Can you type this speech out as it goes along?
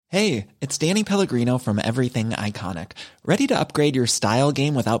Hey, it's Danny Pellegrino from Everything Iconic. Ready to upgrade your style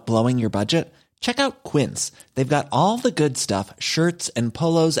game without blowing your budget? Check out Quince. They've got all the good stuff, shirts and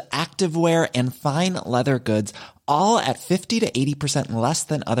polos, activewear, and fine leather goods, all at 50 to 80% less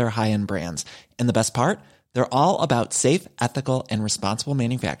than other high-end brands. And the best part? They're all about safe, ethical, and responsible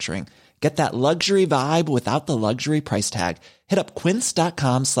manufacturing. Get that luxury vibe without the luxury price tag. Hit up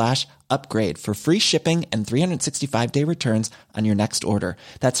quince.com/upgrade for free shipping and 365-day returns on your next order.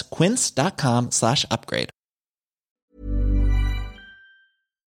 That's quince.com/upgrade.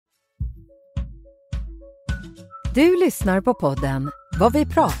 Du lyssnar på podden Vad vi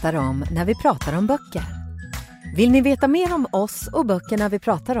pratar om när vi pratar om böcker. Vill ni veta mer om oss och böckerna vi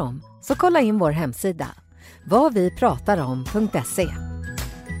pratar om, så kolla in vår hemsida vadvipratarom.se.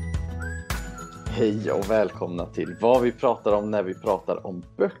 Hej och välkomna till Vad vi pratar om när vi pratar om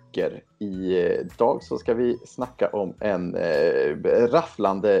böcker. Idag så ska vi snacka om en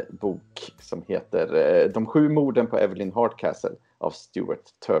rafflande bok som heter De 7 morden på Evelyn Hardcastle av Stuart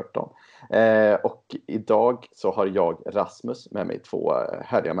Turton. Och idag så har jag, Rasmus, med mig 2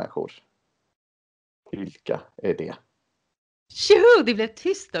 härliga människor. Vilka är det? Tjoho, det blev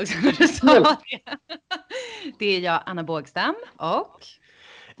tyst också när du sa det. Det är jag, Anna Bågstam, och...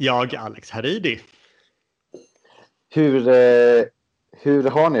 Jag, Alex Haridi. Hur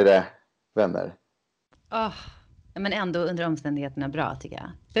har ni det, vänner? Men ändå under omständigheterna bra, tycker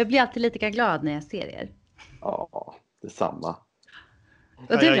jag. Jag blir alltid lite glad när jag ser er. Ja, detsamma.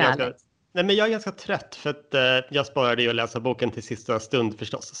 Och du, Alex? Nej, men jag är ganska trött för att jag sparade ju att läsa boken till sista stund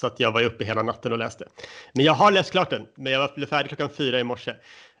förstås. Så att jag var uppe hela natten och läste. Men jag har läst klart den. Men jag blev färdig 4:00 i morse.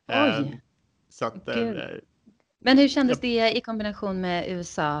 Oj. Så att... Men hur kändes det i kombination med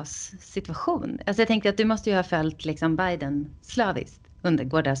USAs situation? Alltså jag tänkte att du måste ju ha följt liksom Biden slaviskt under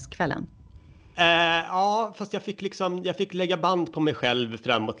gårdagskvällen. Ja, fast jag fick lägga band på mig själv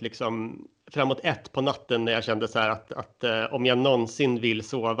framåt 1 på natten när jag kände så här att om jag någonsin vill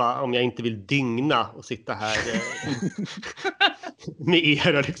sova, om jag inte vill dygna och sitta här med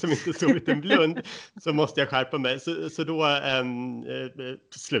er och liksom inte sovit en blund, så måste jag skärpa mig. Så då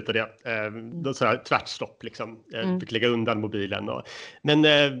slutade jag. Då så här tvärtstopp liksom. Jag fick lägga undan mobilen. Men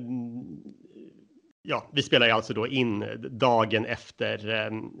ja, vi spelar ju alltså då in dagen efter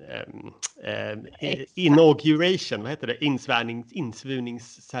inauguration, vad heter det?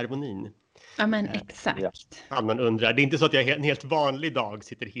 Insvurningsceremonin. Ja, men exakt. Ja, man undrar. Det är inte så att jag en helt vanlig dag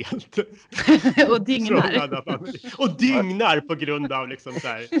sitter helt och dygnar. Och dygnar på grund av liksom så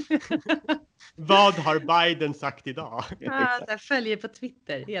här. Vad har Biden sagt idag? Jag följer på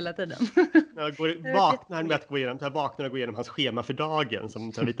Twitter hela tiden. Jag vaknar med att gå igenom hans schema för dagen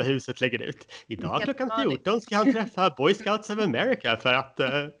som Vita huset lägger ut. Idag klockan 14 ska han träffa Boy Scouts of America för att...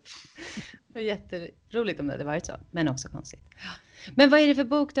 Det är jätteroligt om det hade varit så, men också konstigt. Men vad är det för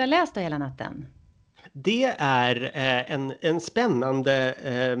bok du har läst då hela natten? Det är en spännande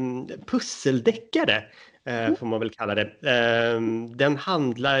pusseldeckare, får man väl kalla det. Den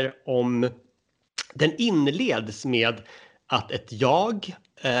handlar om... Den inleds med att ett jag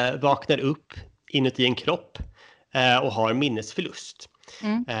vaknar upp inuti en kropp och har minnesförlust.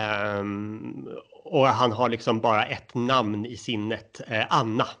 Och han har liksom bara ett namn i sinnet,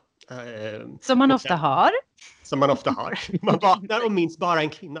 Anna. Som man ofta har. Som man ofta har. Man vaknar och minns bara en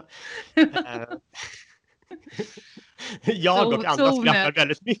kvinna. Jag och Anna skrattar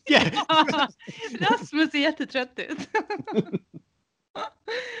väldigt mycket. Rasmus är jättetrött ut.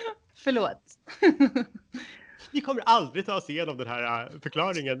 Förlåt. Vi kommer aldrig ta oss igenom den här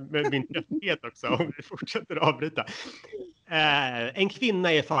förklaringen med min trötthet också om vi fortsätter att avbryta. En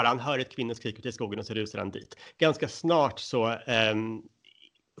kvinna är i faran, hör ett kvinnoskrik ute i skogen och så rusar han dit. Ganska snart så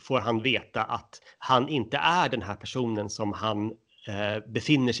får han veta att han inte är den här personen som han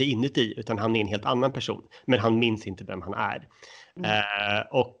befinner sig inuti, utan han är en helt annan person. Men han minns inte vem han är.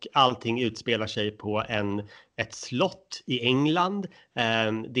 Och allting utspelar sig på ett slott i England.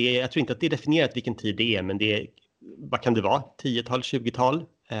 Jag tror inte att det är definierat vilken tid det är, men det är, vad kan det vara? 10-tal, 20-tal?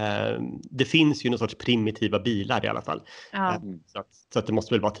 Det finns ju någon sorts primitiva bilar i alla fall. Ja. Så att det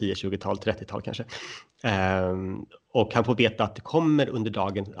måste väl vara 10, 20-tal, 30-tal kanske. Och han får veta att det kommer under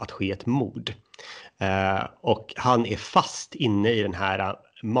dagen att ske ett mord. Och han är fast inne i den här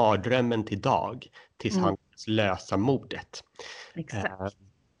mardrömmen till dag tills han lösa mordet. Exakt.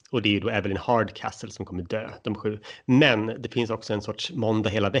 Och det är ju då Evelyn Hardcastle som kommer dö, de 7. Men det finns också en sorts måndag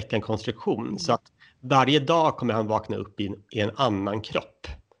hela veckan konstruktion. Så att varje dag kommer han vakna upp i en annan kropp.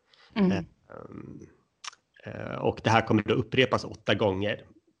 Och det här kommer då upprepas 8 gånger.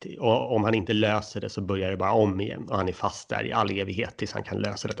 Och om han inte löser det så börjar det bara om igen. Och han är fast där i all evighet tills han kan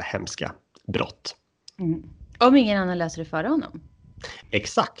lösa detta hemska brott. Om ingen annan löser det för honom.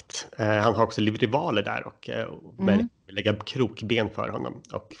 Exakt. Han har också rivaler där och vill lägga krokben för honom.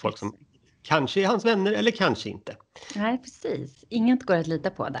 Och folk som kanske är hans vänner eller kanske inte. Nej, precis. Inget går att lita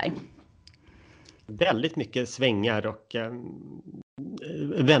på där. Väldigt mycket svängar och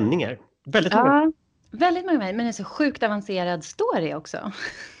vändningar. Väldigt många, men det är så sjukt avancerad story också.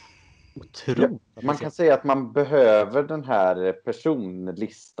 Otroligt. Man kan säga att man behöver den här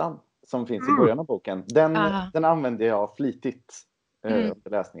personlistan som finns i början av boken. Den använder jag flitigt under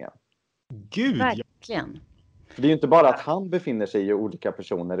läsningen. Gud, verkligen. För det är ju inte bara att han befinner sig i olika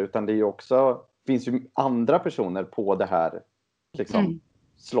personer, utan det är ju också, finns ju andra personer på det här liksom,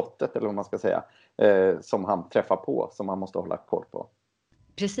 slottet, eller vad man ska säga, som han träffar på, som han måste hålla koll på.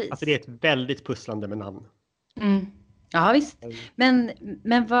 Precis. Alltså det är ett väldigt pusslande med namn. Ja, visst. Men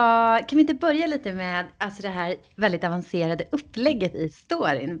kan vi inte börja lite med alltså det här väldigt avancerade upplägget i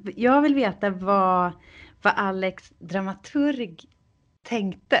storyn? Jag vill veta vad Alex dramaturg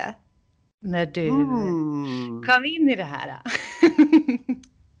tänkte när du kom in i det här.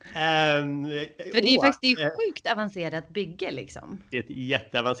 För det är faktiskt sjukt avancerat bygge liksom. Det är ett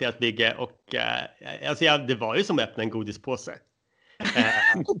jätteavancerat bygge och alltså det var ju som att öppna en godispåse.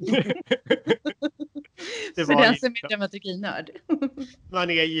 Det för den som är dramaturginörd.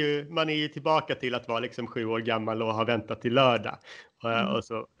 Man är ju tillbaka till att vara liksom 7 år gammal och ha väntat till lördag.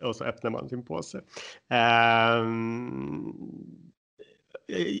 Och så öppnar man sin påse.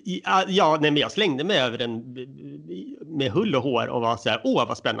 Men jag slängde mig över den med hull och hår och var så här,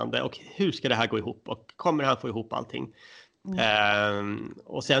 vad spännande, och hur ska det här gå ihop och kommer han få ihop allting?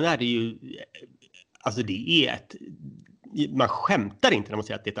 Och sen är det ju, alltså det är man skämtar inte när man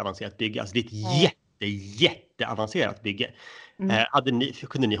säger att det är ett avancerat bygge, alltså det är ett jätteavancerat bygge.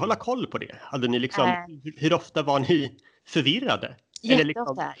 Kunde ni hålla koll på det? Hade ni liksom, hur ofta var ni förvirrade? Eller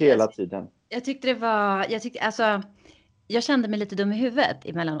liksom, hela tiden. Jag kände mig lite dum i huvudet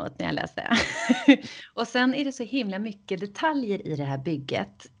emellanåt när jag läste. Och sen är det så himla mycket detaljer i det här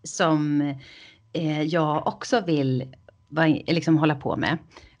bygget som jag också vill liksom hålla på med.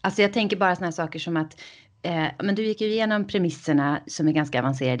 Alltså jag tänker bara såna här saker som att men du gick ju igenom premisserna som är ganska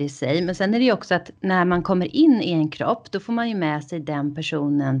avancerade i sig. Men sen är det ju också att när man kommer in i en kropp, då får man ju med sig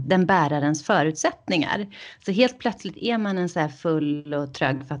den bärarens förutsättningar. Så helt plötsligt är man en så här full och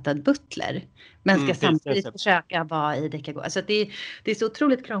trögfattad butler. Men ska samtidigt försöka vara i Decago. Alltså det är så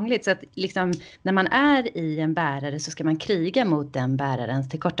otroligt krångligt. Så att liksom, när man är i en bärare så ska man kriga mot den bärarens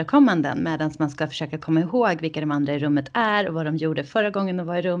tillkortakommanden. Medan man ska försöka komma ihåg vilka de andra i rummet är. Och vad de gjorde förra gången de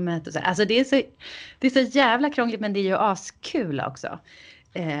var i rummet. Och så. Alltså det är så jävla krångligt, men det är ju askul också.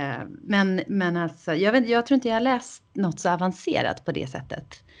 Men alltså, jag tror inte jag har läst något så avancerat på det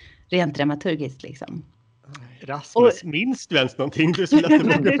sättet. Rent dramaturgiskt liksom. Rasmus, minns du ens någonting du skulle läsa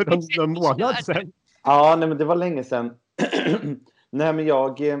boken för någon månad sedan? Ja, nej, men det var länge sedan. Nej, men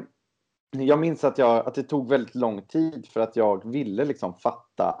jag minns att det tog väldigt lång tid för att jag ville liksom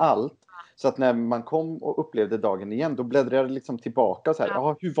fatta allt. Så att när man kom och upplevde dagen igen, då bläddrade jag liksom tillbaka så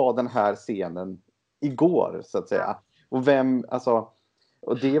här. Hur var den här scenen igår, så att säga? Och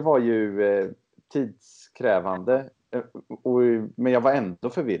och det var ju tidskrävande. Men jag var ändå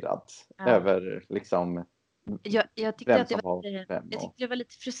förvirrad över liksom jag tyckte att det var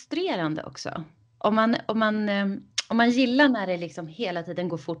lite frustrerande också. Om man gillar när det liksom hela tiden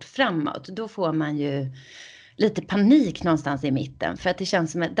går fort framåt, då får man ju lite panik någonstans i mitten. För att det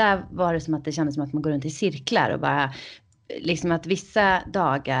känns som att där var det som att det kändes som att man går runt i cirklar och bara liksom att vissa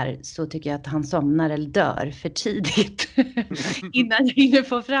dagar så tycker jag att han somnar eller dör för tidigt innan jag hinner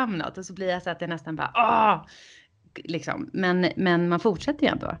få fram något. Och så blir jag så att jag nästan bara liksom. Men man fortsätter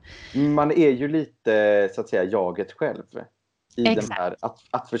ju ändå. Man är ju lite så att säga jaget själv i den här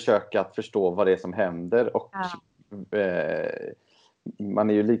att försöka att förstå vad det är som händer, och man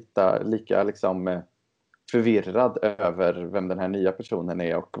är ju lika liksom förvirrad över vem den här nya personen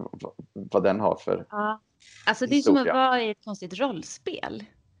är och vad den har för alltså det är som att vara i ett konstigt rollspel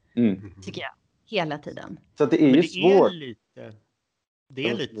tycker jag, hela tiden. Så det är ju svårt. Det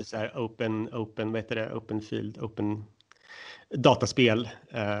är lite så här open field, open dataspel.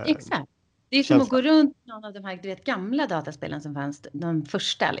 Exakt. Det är som att gå runt någon av de här gamla dataspelen som fanns, de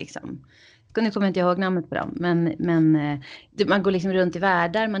första liksom. Nu kommer jag inte ihåg namnet på dem, men man går liksom runt i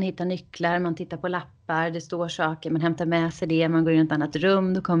världar, man hittar nycklar, man tittar på lappar, det står saker, man hämtar med sig det, man går in i ett annat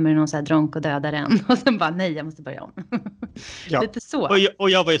rum, då kommer det någon så här dronk och dödar en, och sen bara nej, jag måste börja om. Lite så. Och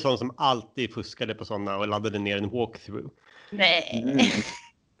jag var ju sån som alltid fuskade på sådana och laddade ner en walkthrough. Nej.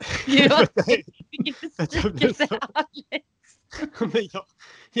 Vilken besvikelse, Alex. Men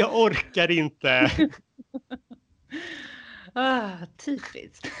jag orkar inte.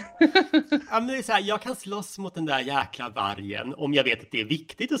 Typiskt. Ja, men det är så här, jag kan slåss mot den där jäkla vargen om jag vet att det är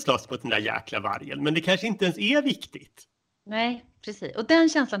viktigt att slåss mot den där jäkla vargen. Men det kanske inte ens är viktigt. Nej, precis. Och den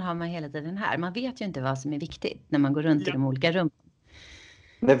känslan har man hela tiden här. Man vet ju inte vad som är viktigt när man går runt i de olika rummen.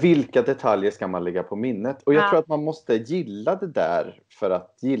 Men vilka detaljer ska man lägga på minnet? Och jag tror att man måste gilla det där för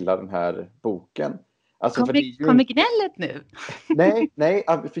att gilla den här boken. Alltså, Kommer gnället nu? Nej,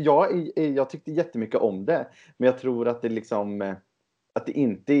 för jag tyckte jättemycket om det. Men jag tror att det liksom att det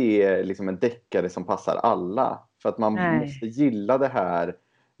inte är liksom en deckare som passar alla. För att man måste gilla det här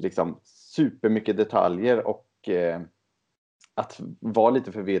liksom supermycket detaljer och att vara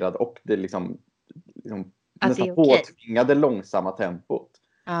lite förvirrad och det liksom nästan påtvingade långsamma tempot.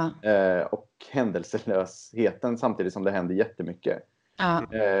 Och händelselösheten samtidigt som det händer jättemycket.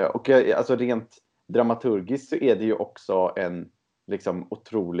 Och alltså rent dramaturgiskt så är det ju också en liksom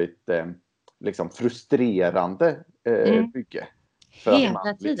otroligt liksom frustrerande bygge. För hela att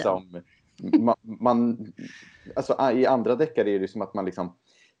man tiden. liksom man alltså i andra deckare är det som att man liksom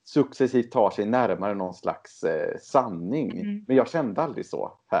successivt tar sig närmare någon slags sanning. Men jag kände aldrig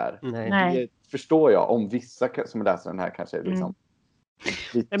så här. Nej. Det förstår jag om vissa som läser den här kanske liksom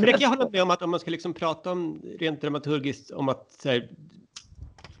men det kan jag hålla med om, att om man ska liksom prata om rent dramaturgiskt, om att så här,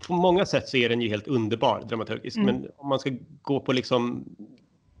 på många sätt så är den ju helt underbar dramaturgiskt. Men om man ska gå på liksom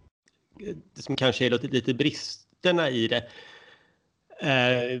det som kanske är lite bristerna i det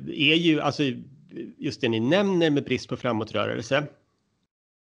är ju alltså just det ni nämner med brist på framåtrörelse.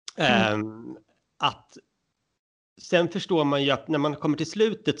 Att sen förstår man ju att när man kommer till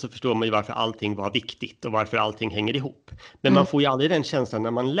slutet så förstår man ju varför allting var viktigt och varför allting hänger ihop. Men man får ju aldrig den känslan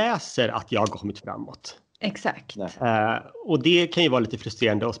när man läser att jag har kommit framåt. Exakt. Och det kan ju vara lite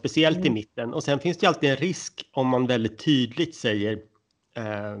frustrerande och speciellt i mitten. Och sen finns det ju alltid en risk om man väldigt tydligt säger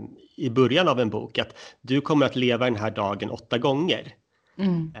i början av en bok att du kommer att leva den här dagen 8 gånger.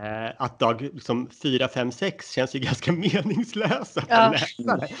 Att dag liksom 4, 5, 6 känns ju ganska meningslösa för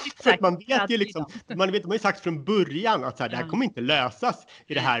läsare. För att man vet ju liksom, man har ju sagt från början att så här, det här kommer inte lösas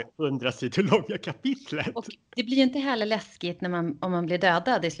i det här 100 sidor långa kapitlet. Och det blir ju inte heller läskigt när om man blir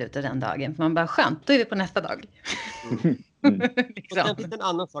dödad i slutet av den dagen. För man bara skönt, då är vi på nästa dag. Och sen finns det en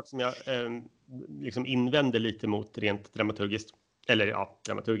annan sak som jag liksom invänder lite mot rent dramaturgiskt. Eller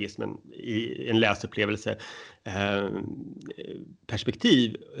dramaturgiskt, men i en läsupplevelse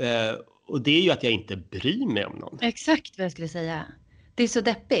perspektiv. Och det är ju att jag inte bryr mig om någon. Exakt vad jag skulle säga. Det är så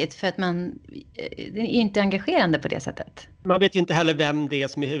deppigt för att det är inte engagerande på det sättet. Man vet ju inte heller vem det är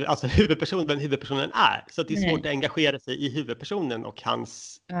som är vem huvudpersonen är. Så det är svårt att engagera sig i huvudpersonen och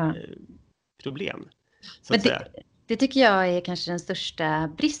hans problem. Så att säga. Det tycker jag är kanske den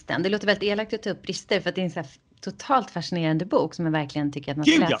största bristen. Det låter väldigt elakt att ta upp brister för att det är en så här totalt fascinerande bok som jag verkligen tycker att man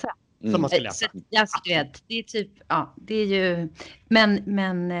ska läsa. Som man ska läsa. Alltså, du vet, det är typ, det är ju,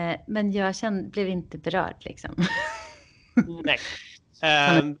 men jag blev inte berörd liksom. Nej.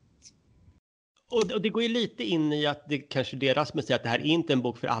 Och det går ju lite in i att det kanske det Rasmus säger att det här är inte en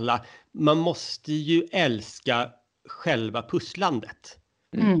bok för alla. Man måste ju älska själva pusslandet.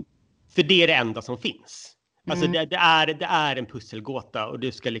 För det är det enda som finns. Alltså det är en pusselgåta och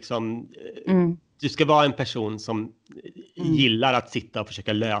du ska liksom du ska vara en person som gillar att sitta och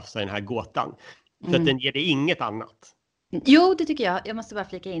försöka lösa den här gåtan. För att den ger dig inget annat. Jo, det tycker jag. Jag måste bara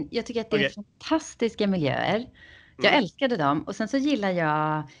flika in. Jag tycker att det är fantastiska miljöer. Jag älskade dem. Och sen så gillar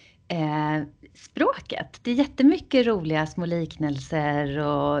jag språket. Det är jättemycket roliga små liknelser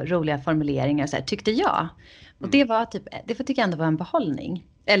och roliga formuleringar. Så här, tyckte jag. Och det var det tycker jag ändå var en behållning.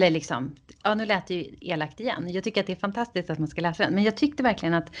 Eller liksom, nu lät det ju elakt igen. Jag tycker att det är fantastiskt att man ska läsa den. Men jag tyckte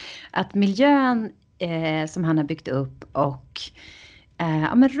verkligen att miljön som han har byggt upp och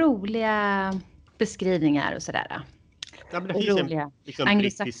men roliga beskrivningar och sådär. Ja, men det och finns roliga liksom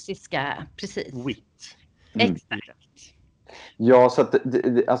anglosaxiska, precis. Wit. Exakt. Ja, så att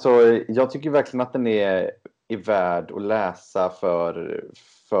alltså, jag tycker verkligen att den är värd att läsa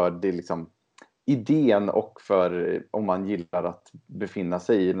för det liksom idén och för om man gillar att befinna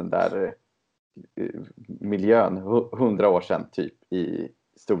sig i den där miljön 100 år sedan typ i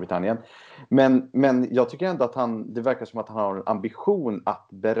Storbritannien. Men jag tycker ändå att det verkar som att han har en ambition att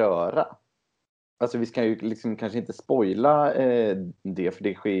beröra. Alltså vi ska ju liksom kanske inte spoila det, för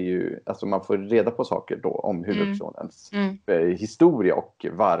det sker ju, alltså man får reda på saker då om huvudpersonens historia och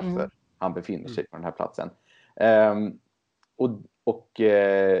varför han befinner sig på den här platsen.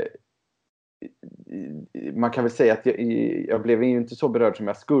 Man kan väl säga att jag blev ju inte så berörd som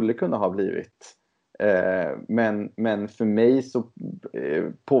jag skulle kunna ha blivit. Men för mig så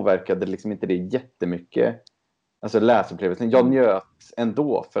påverkade liksom inte det jättemycket. Alltså läsupplevelsen. Jag njöt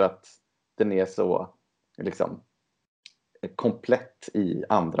ändå för att den är så liksom komplett i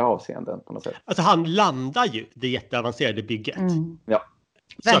andra avseenden på något sätt. Alltså han landar ju det jätteavancerade bygget. Ja.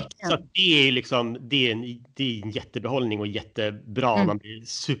 Så att det är liksom det är en jättebehållning och jättebra. Man blir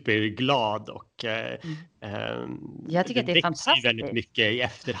superglad och jag tycker att det är fantastiskt. Väldigt mycket i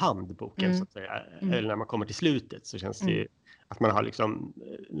efterhand boken så att säga. Eller när man kommer till slutet så känns det att man har liksom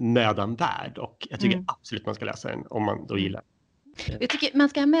mödan värd, och jag tycker absolut man ska läsa den om man då gillar. Jag tycker man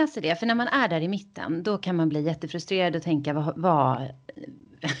ska ha med sig det, för när man är där i mitten då kan man bli jättefrustrerad och tänka vad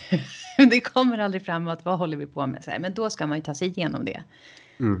det kommer aldrig framåt, vad håller vi på med så här? Men då ska man ju ta sig igenom det.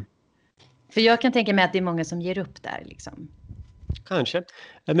 För jag kan tänka mig att det är många som ger upp där liksom. Kanske.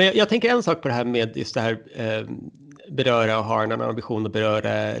 Men jag tänker en sak på det här med just det här beröra och ha en ambition att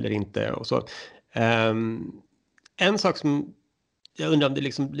beröra eller inte och så. En sak som jag undrar om det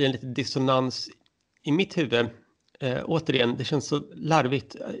liksom blir en liten dissonans i mitt huvud. Återigen, det känns så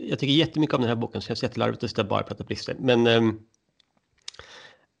larvigt. Jag tycker jättemycket om den här boken, så känns jättelarvigt att sitta bara och prata brister. Men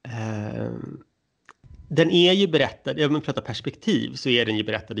den är ju berättad, om man pratar perspektiv så är den ju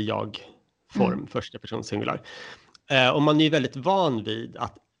berättad i jag-form, första person singular. Och man är ju väldigt van vid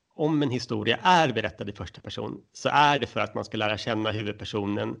att om en historia är berättad i första person så är det för att man ska lära känna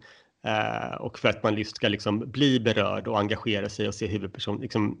huvudpersonen och för att man just ska liksom bli berörd och engagera sig och se huvudpersonen,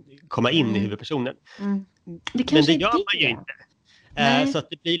 liksom komma in i huvudpersonen. Men det gör man ju inte. Så att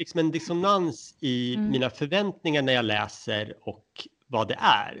det blir liksom en dissonans i mina förväntningar när jag läser och vad det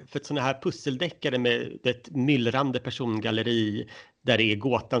är. För att sådana här pusseldeckare med ett myllrande persongalleri där det är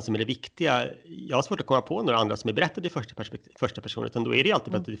gåtan som är det viktiga. Jag har svårt att komma på några andra som är berättade i första person, utan då är det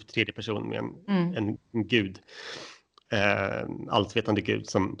alltid berättade i tredje person med en gud. Allvetande gud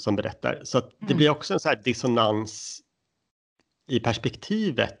som berättar. Så att det blir också en så här dissonans i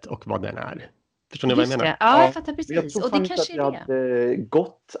perspektivet och vad den är. Förstår ni vad jag menar? Det. Ja, jag fattar precis. Jag tror och det kanske inte att det hade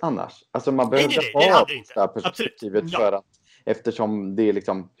gått annars. Alltså man behöver ha det här perspektivet för att, eftersom det är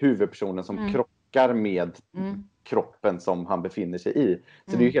liksom huvudpersonen som krockar med kroppen som han befinner sig i.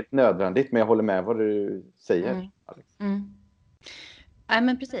 Så det är ju helt nödvändigt, men jag håller med vad du säger, Alex. Ja,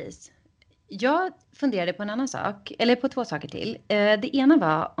 men precis. Jag funderade på en annan sak, eller på två saker till. Det ena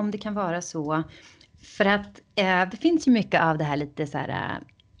var om det kan vara så, för att det finns ju mycket av det här lite så här,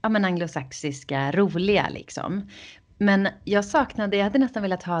 anglosaxiska, roliga liksom. Men jag hade nästan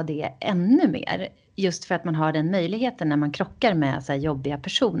velat ha det ännu mer, just för att man har den möjligheten när man krockar med så här jobbiga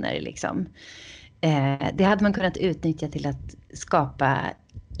personer liksom. Det hade man kunnat utnyttja till att skapa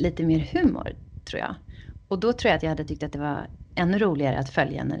lite mer humor, tror jag. Och då tror jag att jag hade tyckt att det var ännu roligare att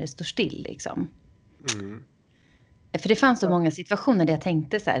följa när det står still liksom. För det fanns så många situationer där jag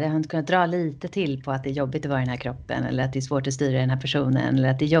tänkte så här, jag hade kunnat dra lite till på att det är jobbigt att vara i den här kroppen, eller att det är svårt att styra den här personen, eller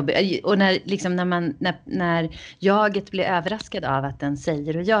att det är jobbigt. Och när jaget blir överraskad av att den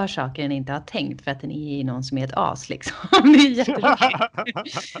säger och gör saker den inte har tänkt för att den är någon som är ett as liksom. Det är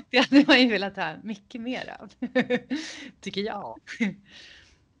jätteroligt. Det hade man ju velat ha mycket mer av, tycker jag.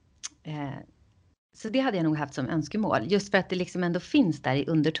 Så det hade jag nog haft som önskemål, just för att det liksom ändå finns där i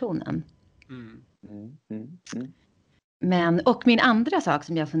undertonen. Men, och min andra sak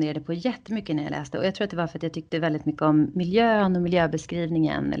som jag funderade på jättemycket när jag läste, och jag tror att det var för att jag tyckte väldigt mycket om miljön och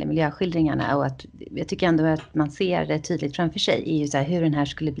miljöbeskrivningen eller miljöskildringarna, och att jag tycker ändå att man ser det tydligt framför sig, är ju så här hur den här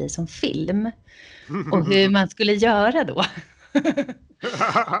skulle bli som film och hur man skulle göra då.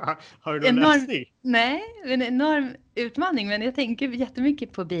 Har du någon läsning? Nej, en enorm utmaning, men jag tänker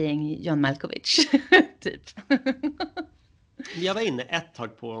jättemycket på Being John Malkovich typ. Jag var inne ett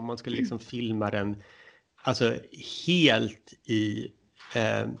tag på om man skulle liksom filma den alltså helt i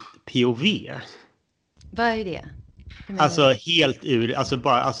POV. Vad är det? Alltså helt ur,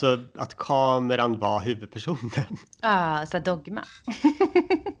 alltså att kameran var huvudpersonen. Så Dogma.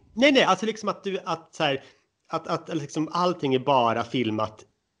 nej, alltså liksom att liksom allting är bara filmat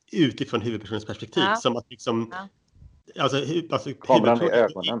utifrån huvudpersonens perspektiv, som att liksom alltså kameran är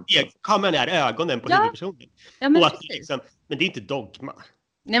ögonen. Kameran är ögonen på huvudpersonen. Ja, men, och att liksom, men det är inte Dogma.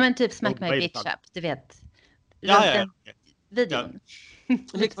 Nej, men typ Smack My Bitch Up, du vet. Videon.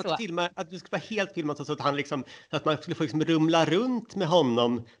 Att det ska vara helt filmat så att han liksom, så att man skulle få liksom rumla runt med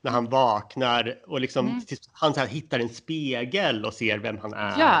honom när han vaknar och liksom han så här hittar en spegel och ser vem han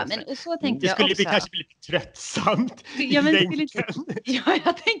är. Ja, men och så tänkte jag också. Det skulle kanske bli lite tröttsamt. Ja, men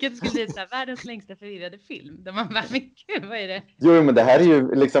jag tänker att det skulle bli så här, världens längsta förvirrade film där man bara, men gud, vad är det? Jo, men det här är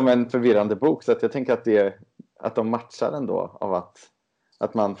ju liksom en förvirrande bok, så att jag tänker att de matchar ändå av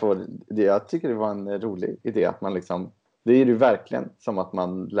att man får det. Jag tycker det var en rolig idé att man liksom, det är ju verkligen som att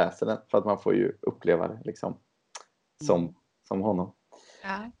man läser den, för att man får ju uppleva det liksom som honom.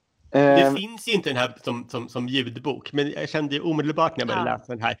 Ja. Det finns ju inte den här som ljudbok, men jag kände ju omedelbart när jag började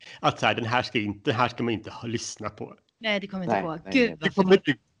läsa den här att så här, den här ska man inte lyssna på Nej, det kommer inte gå. Nej, Gud, Det kommer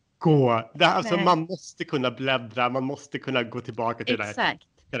inte gå. Alltså, Nej. man måste kunna bläddra, man måste kunna gå tillbaka till det där Exakt.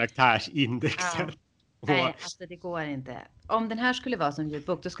 karaktärsindexet. Nej, alltså det går inte. Om den här skulle vara som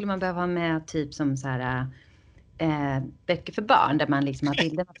ljudbok, då skulle man behöva ha med typ som så här böcker för barn där man liksom har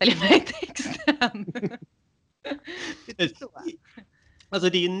bilder man följer med i texten. Alltså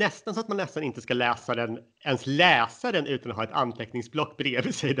det är ju nästan så att man nästan inte ska ens läsa den utan att ha ett anteckningsblock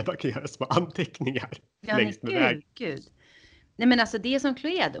bredvid sig där man kan göra små anteckningar längs med vägen. Gud. Nej men alltså det är som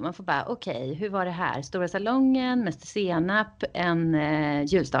Cluedo, man får bara okej, hur var det här? Stora salongen, Mäster Senap, en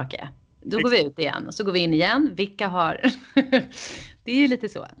ljusstake. Då går vi ut igen och så går vi in igen. Vilka har... Det är ju lite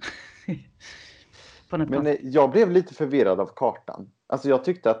så. Men jag blev lite förvirrad av kartan. Alltså jag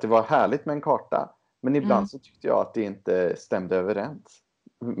tyckte att det var härligt med en karta. Men ibland så tyckte jag att det inte stämde överens.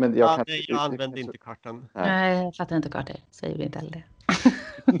 Men jag använde inte kartan. Nej, jag fattar inte kartor. Så jag gjorde inte heller det.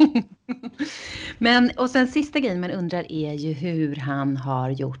 Men, och sen sista grejen man undrar är ju hur han har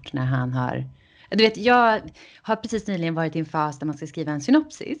gjort när han har... Du vet, jag har precis nyligen varit i en fas där man ska skriva en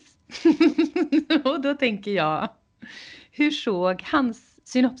synopsis. Och då tänker jag, hur såg hans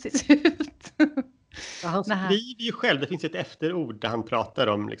synopsis ut? Ja, han skriver ju själv, det finns ett efterord där han pratar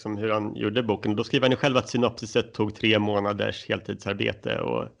om liksom hur han gjorde boken. Då skriver han ju själv att synopsiset tog 3 månaders heltidsarbete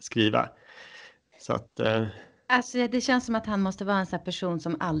att skriva. Så att... Alltså det känns som att han måste vara en sån här person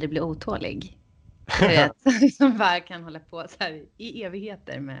som aldrig blir otålig. Du vet, som bara kan hålla på så här i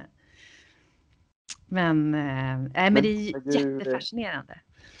evigheter med... Men det är jättefascinerande.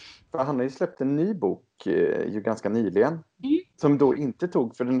 Han har ju släppt en ny bok ju ganska nyligen. Som då inte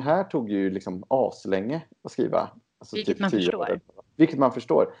tog, för den här tog ju liksom aslänge att skriva. Alltså vilket typ man 10 förstår. år. Vilket man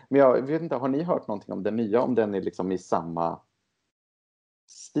förstår. Men jag vet inte, har ni hört någonting om den nya? Om den är liksom i samma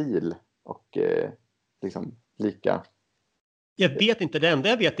stil och liksom lika... Jag vet inte, det enda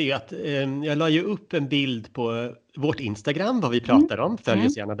jag vet är att jag la ju upp en bild på vårt Instagram, vad vi pratar om. Följ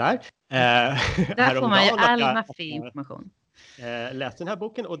oss gärna där. Där får man ju all maffig information. Läste den här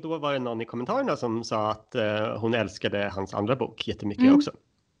boken och då var det någon i kommentarerna som sa att hon älskade hans andra bok jättemycket också.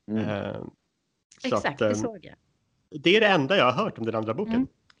 Exakt, det såg jag. Det är det enda jag har hört om den andra boken.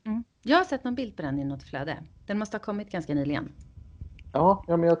 Jag har sett någon bild på den i något flöde. Den måste ha kommit ganska nyligen. Ja,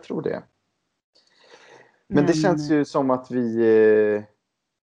 men jag tror det. Men det känns ju som att vi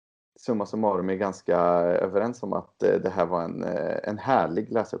summa summarum är ganska överens om att det här var en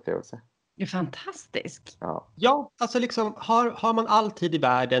härlig läsupplevelse. Det är fantastisk. Ja, alltså liksom har man all tid i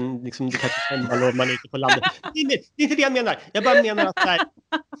världen liksom det kanske man är ute på landet. Det är inte det jag menar. Jag bara menar att här,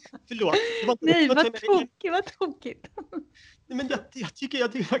 förlåt. Nej, vad tokigt. Nej, men jag tycker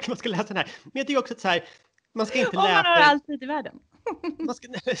att man ska läsa den här. Men jag tycker också att så här, man ska inte läsa. Om man har all tid i världen.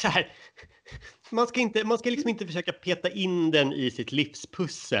 Man ska liksom inte försöka peta in den i sitt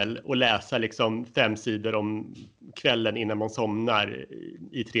livspussel och läsa liksom 5 sidor om kvällen innan man somnar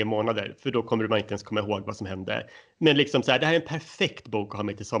i 3 månader. För då kommer man inte ens komma ihåg vad som hände. Men liksom så här, det här är en perfekt bok att ha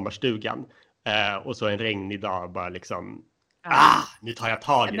med till sommarstugan. Och så en regnig dag bara liksom, nu tar jag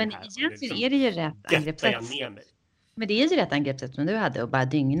tag i men den här. Egentligen liksom, är det ju rätt angreppssätt. Men det är ju rätt angreppssätt som du hade och bara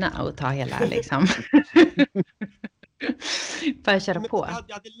dygna och ta hela liksom... Bara köra på.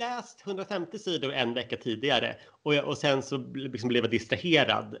 Jag hade läst 150 sidor en vecka tidigare och sen så liksom blev jag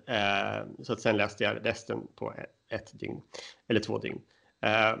distraherad så att sen läste jag resten på 1 dygn eller 2 dygn.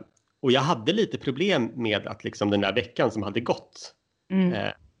 Och jag hade lite problem med att liksom den där veckan som hade gått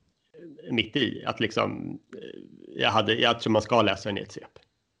mitt i att liksom jag tror man ska läsa den i ett svep.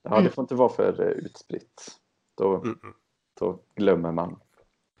 Ja, det får inte vara för utspritt. Då glömmer man.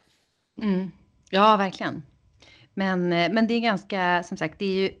 Ja, verkligen. Men det är ganska, som sagt, det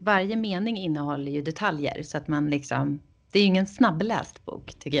är ju, varje mening innehåller ju detaljer så att man liksom, det är ju ingen snabbläst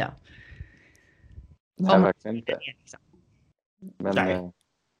bok tycker jag. Nej, verkligen inte.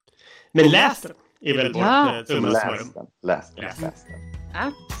 Men läs den är väl vårt summa. Läs den.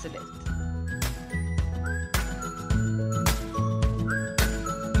 Absolut.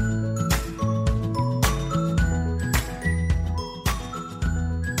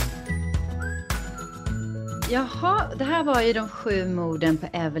 Jaha, det här var ju de 7 morden på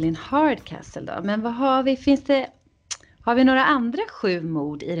Evelyn Hardcastle då. Men vad har vi? Har vi några andra 7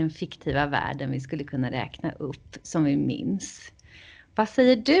 mord i den fiktiva världen vi skulle kunna räkna upp som vi minns? Vad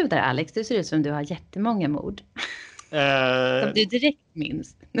säger du där Alex? Du ser ut som du har jättemånga mord. Som du direkt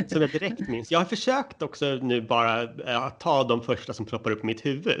minns. Som jag direkt minns. Jag har försökt också nu bara ta de första som ploppar upp i mitt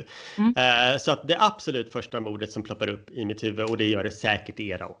huvud. Så att det absolut första mordet som ploppar upp i mitt huvud, och det gör det säkert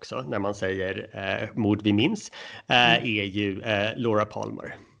era också när man säger mord vi minns, är ju Laura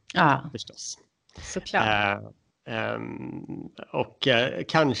Palmer. Ja, förstås. Såklart. Och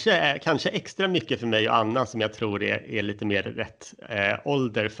kanske extra mycket för mig och Anna som jag tror är lite mer rätt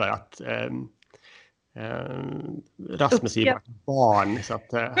ålder för att Rasmus är ju bara barn så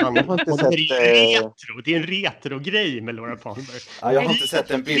att han har inte sett, retro. Det är en retro-grej med Laura Palmer. Ja, jag har inte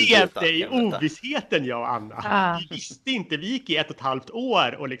sett en bild. Det är ovissheten, jag och Anna. Vi visste inte, vi gick i 1,5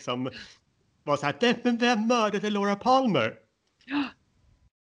 år och liksom var så här, men vem mördade Laura Palmer?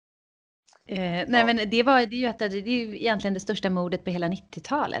 Men det är ju egentligen det största mordet på hela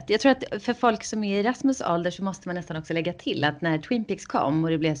 90-talet. Jag tror att för folk som är i Rasmus ålder så måste man nästan också lägga till att när Twin Peaks kom och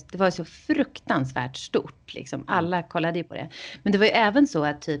det var så fruktansvärt stort. Liksom, alla kollade ju på det. Men det var ju även så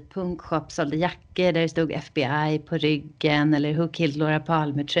att typ Punkshop sålde jackor där det stod FBI på ryggen eller Who Killed Laura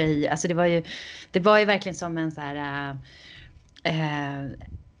Palmer tröja. Alltså det var ju verkligen som en så här...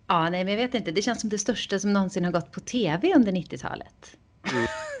 men jag vet inte. Det känns som det största som någonsin har gått på tv under 90-talet.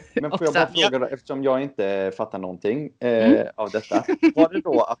 Men får jag bara fråga då, eftersom jag inte fattar någonting av detta. Var det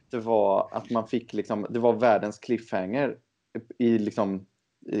då att man fick liksom, det var världens cliffhanger i liksom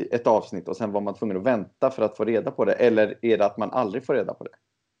i ett avsnitt och sen var man tvungen att vänta för att få reda på det? Eller är det att man aldrig får reda på det?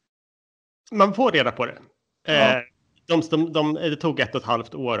 Man får reda på det. Ja. Det tog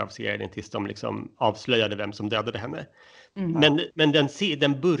 1,5 år av serien tills de liksom avslöjade vem som dödade henne. Men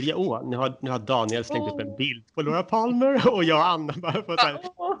den börjar nu har Daniel slängt upp en bild på Laura Palmer och jag och Anna bara får så här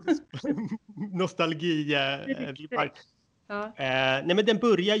nostalgi. Nej, men den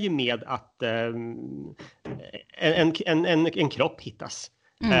börjar ju med att en kropp hittas.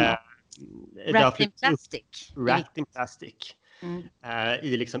 Wrapped in plastic. Wrapped in plastic.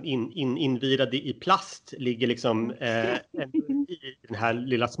 I liksom invirade i plast ligger liksom i den här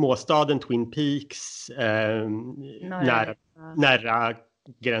lilla småstaden Twin Peaks nära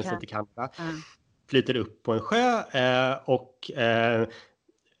gränsen till Kanada. Flyter upp på en sjö och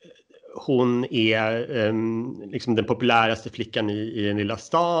hon är liksom den populäraste flickan i den lilla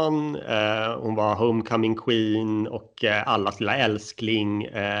stan. Hon var homecoming queen och allas lilla älskling.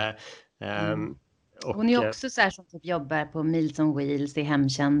 Hon är också så här som typ jobbar på Meals on Wheels i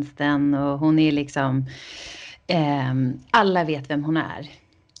hemtjänsten och hon är liksom alla vet vem hon är.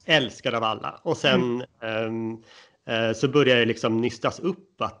 Älskad av alla. Och sen så börjar det liksom nystas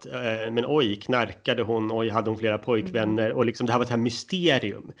upp att men oj, knarkade hon, oj, hade hon flera pojkvänner och liksom det här var ett här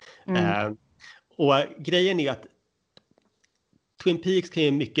mysterium. Och grejen är att Twin Peaks kan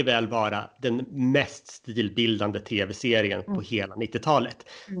ju mycket väl vara den mest stilbildande tv-serien på hela 90-talet.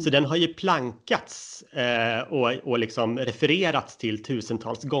 Så den har ju plankats och liksom refererats till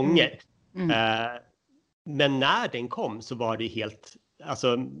tusentals gånger. Men när den kom så var det helt,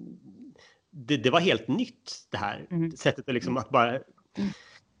 alltså det var helt nytt det här sättet att liksom att bara...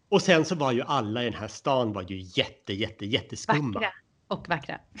 Och sen så var ju alla i den här stan var ju jätteskumma.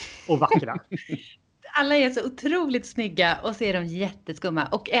 Vackra. Och vackra. Alla är så otroligt snygga och så är de jätteskumma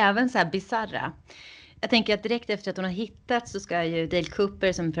och även så här bizarra. Jag tänker att direkt efter att hon har hittats så ska ju Dale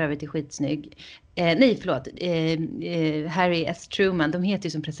Cooper, som för övrigt är skitsnygg. Harry S. Truman, de heter ju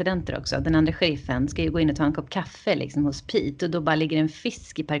som presidenter också. Den andra sheriffen ska ju gå in och ta en kopp kaffe liksom hos Pete. Och då bara ligger en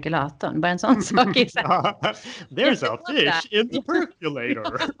fisk i perkulatorn. Bara en sån sak. There's a fish in the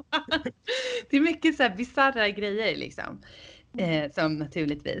percolator. Det är mycket så här bizarra grejer liksom. Som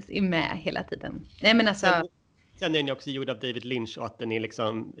naturligtvis är med hela tiden. Nej, men alltså... Sen är den också gjord av David Lynch och att den är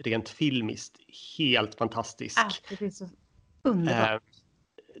liksom rent filmiskt helt fantastisk. Det är så underbart.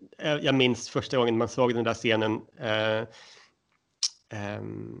 Jag minns första gången man såg den där scenen.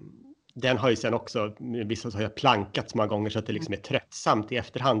 Den har ju sen också, vissa har jag plankat så många gånger så att det liksom är tröttsamt i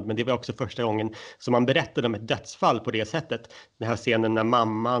efterhand. Men det var också första gången som man berättade om ett dödsfall på det sättet. Den här scenen när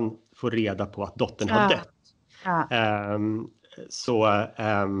mamman får reda på att dottern har dött.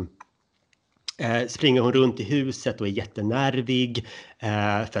 Springer hon runt i huset och är jättenervig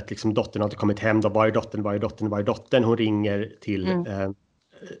för att liksom dottern har inte kommit hem. Då var är dottern? Hon ringer till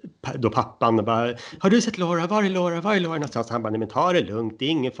då pappan och bara, har du sett Laura? Var är Laura någonstans? Han bara, nej men ta det lugnt, det är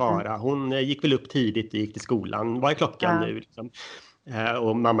ingen fara. Hon gick väl upp tidigt och gick till skolan. Vad är klockan nu? Liksom.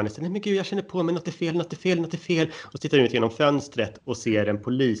 Och mamman är så, nej men gud, jag känner på mig, något är fel. Och tittar ut genom fönstret och ser en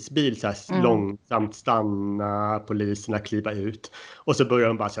polisbil så här långsamt stanna, poliserna kliva ut. Och så börjar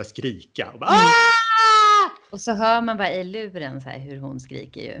de bara så här skrika. Och, bara, och så hör man bara i luren så här hur hon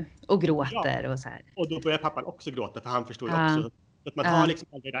skriker ju. Och gråter och så här. Och då börjar pappan också gråta för han förstår ju också att man tar liksom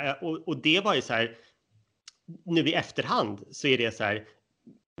aldrig det där. Och det var ju så här, nu i efterhand så är det så här,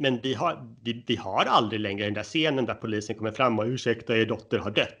 men vi har aldrig längre den där scenen där polisen kommer fram och ursäkta, er dotter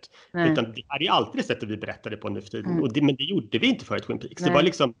har dött. Utan det är ju alltid det sättet vi berättade på nu för tiden. Men det gjorde vi inte för Twin Peaks. Det var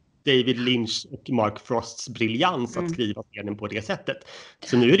liksom David Lynch och Mark Frosts briljans att skriva serien på det sättet.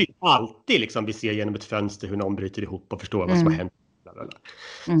 Så nu är det ju alltid liksom vi ser genom ett fönster hur någon bryter ihop och förstår vad som har hänt.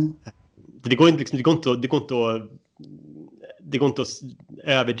 Det går inte att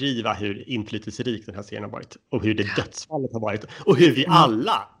överdriva hur inflytelserik den här serien har varit och hur det dödsfallet har varit och hur vi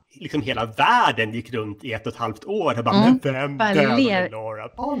alla, liksom hela världen gick runt i 1,5 år och bara, men vem dödade Laura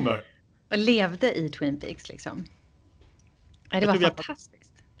Palmer? Och levde i Twin Peaks liksom. Det var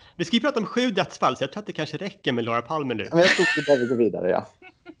fantastiskt. Vi ska ju prata om 7 dödsfall, så jag tror att det kanske räcker med Laura Palmer nu. Men jag tror att vi behöver gå vidare, ja.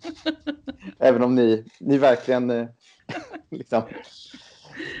 Även om ni verkligen liksom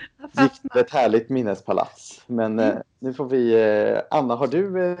gick till ett härligt minnespalats. Men nu får vi... Anna, har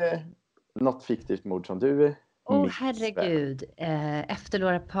du något fiktivt mord som du... herregud. Efter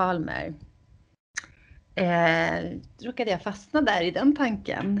Laura Palmer råkade jag fastna där i den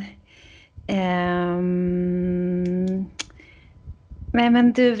tanken.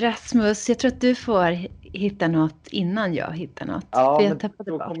 Men du Rasmus, jag tror att du får hitta något innan jag hittar något. Ja, för jag men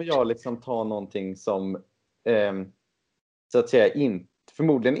då kommer jag liksom ta någonting som så att säga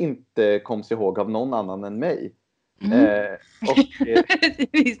förmodligen inte koms ihåg av någon annan än mig.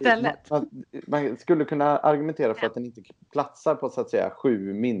 Istället. Man skulle kunna argumentera för att den inte platsar på så att säga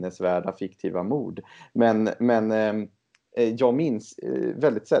 7 minnesvärda fiktiva mord. Men jag minns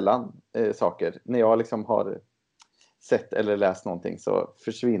väldigt sällan saker. När jag liksom har sett eller läst någonting så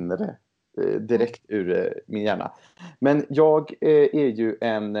försvinner det direkt ur min hjärna. Men jag är ju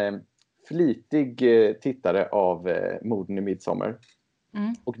en flitig tittare av morden i Midsommar.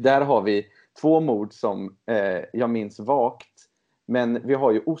 Och där har vi 2 mord som jag minns vagt. Men vi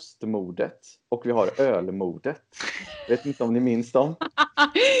har ju ostmordet och vi har ölmordet. Vet inte om ni minns dem?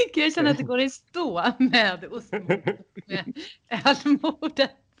 Kan jag känna att det går i stå med ostmordet och med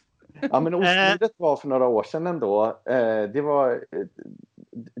ölmordet? Ja, men ostmordet var för några år sedan ändå.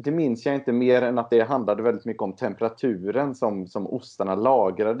 Det minns jag inte mer än att det handlade väldigt mycket om temperaturen som ostarna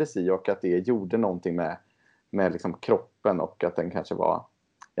lagrades i. Och att det gjorde någonting med liksom kroppen och att den kanske var...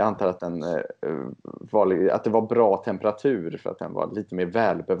 Jag antar att att det var bra temperatur för att den var lite mer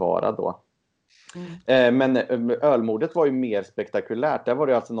välbevarad då. Men ölmordet var ju mer spektakulärt. Där var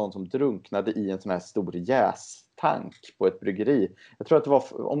det alltså någon som drunknade i en sån här stor jästank på ett bryggeri. Jag tror att det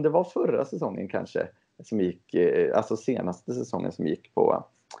var, om det var förra säsongen kanske, som gick, alltså senaste säsongen som gick på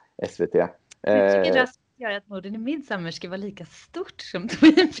SVT. Jag tycker Rasmus gör att morden i Midsommar ska vara lika stort som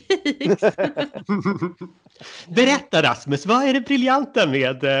Twin Peaks. Berätta Rasmus, vad är det briljanta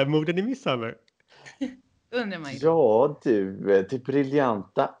med morden i Midsommar? Undrar man ju. Ja du, det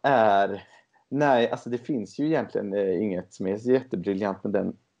briljanta är... Nej, alltså det finns ju egentligen inget som är så jättebriljant med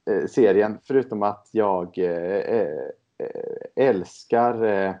den serien. Förutom att jag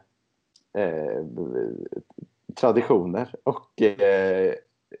älskar traditioner. Och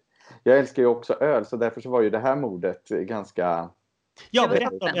jag älskar ju också öl, så därför så var ju det här mordet ganska... Ja,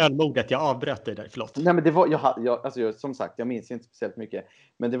 berätta om ölmordet. Jag avbröt dig där, förlåt. Nej, men det var, alltså, som sagt, jag minns inte speciellt mycket.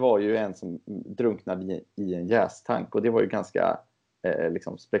 Men det var ju en som drunknade i en jästank. Och det var ju ganska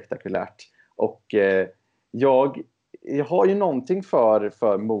liksom spektakulärt. Och jag har ju någonting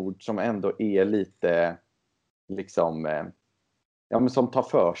för mord som ändå är lite liksom men som tar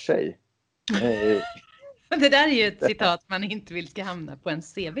för sig. Det där är ju ett citat man inte vill ska hamna på en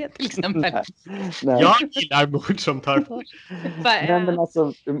CV till exempel. Nej. Jag gillar mord som tar för sig. Nej, men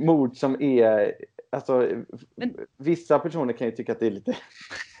alltså mord som är... Alltså, vissa personer kan ju tycka att det är lite...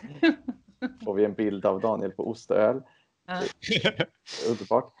 Får vi en bild av Daniel på ost och öl.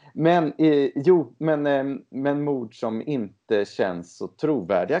 Underbart. Men men mord som inte känns så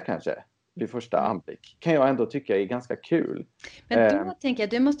trovärdiga kanske vid första anblick kan jag ändå tycka är ganska kul. Men då tänker jag,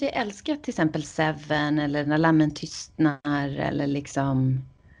 du måste ju älska till exempel Seven eller När lammen tystnar eller liksom...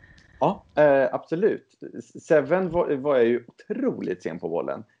 Ja, absolut. Seven var jag ju otroligt sen på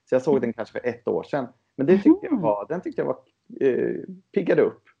bollen. Så jag såg den kanske för 1 år sedan. Men det tyckte jag var piggade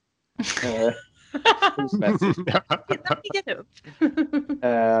upp.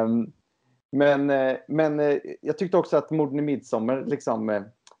 Men jag tyckte också att morden i Midsommar liksom,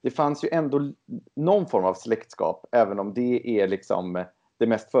 det fanns ju ändå någon form av släktskap, även om det är liksom det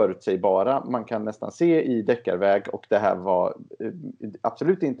mest förutsägbara man kan nästan se i deckarväg, och det här var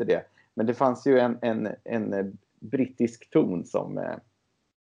absolut inte det. Men det fanns ju en brittisk ton som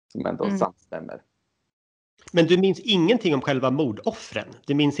ändå samstämmer. Men du minns ingenting om själva mordoffren?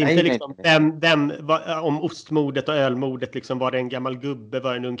 Du minns inte liksom om ostmordet och ölmordet, liksom, var det en gammal gubbe,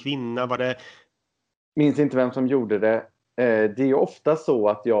 var det en ung kvinna, var det... Minns inte vem som gjorde det. Det är ju ofta så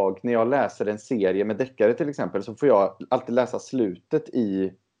att när jag läser en serie med deckare till exempel, så får jag alltid läsa slutet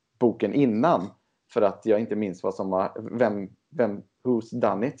i boken innan, för att jag inte minns vem who's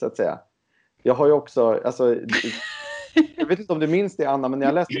done it, så att säga. Jag har ju också, alltså, jag vet inte om du minns det, Anna, men när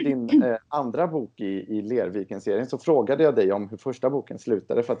jag läste din andra bok i Lerviken-serien så frågade jag dig om hur första boken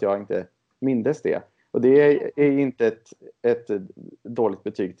slutade för att jag inte mindes det. Och det är inte ett dåligt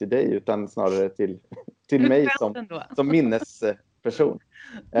betyg till dig utan snarare till mig som minnesperson.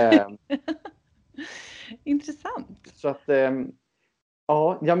 Intressant. Så att,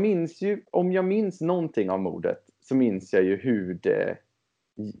 ja, jag minns ju, om jag minns någonting av mordet så minns jag ju hur det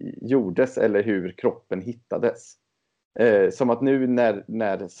gjordes eller hur kroppen hittades. Som att nu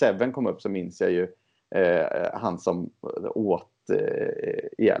när Seven kom upp så minns jag ju han som åt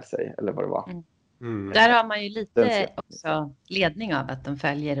ihjäl sig, eller vad det var. Där har man ju lite också ledning av att de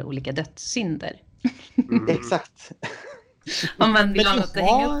följer olika dödssynder. Exakt. Om man vill ha något att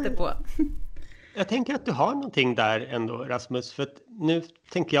hänga upp det på. Jag tänker att du har någonting där ändå, Rasmus, för att nu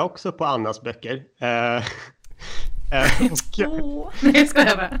tänker jag också på Annas böcker. Nej, ska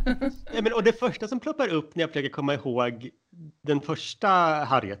jag bara. Och det första som ploppar upp när jag försöker komma ihåg den första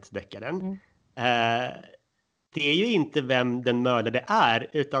Harriet-deckaren, det är ju inte vem den mördade är,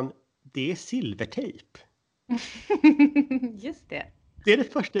 utan det är silvertejp. Just det. Det är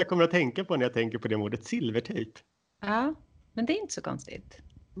det första jag kommer att tänka på när jag tänker på det mordet, silvertejp. Ja, men det är inte så konstigt.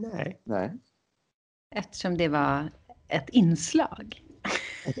 Nej. Eftersom det var ett inslag.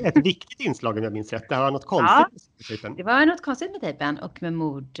 Ett viktigt inslag om jag minns rätt. Det var något konstigt med tejpen. Det var något konstigt med tejpen och med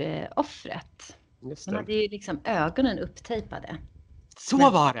mordoffret. Just De det. hade ju liksom ögonen upptejpade. Så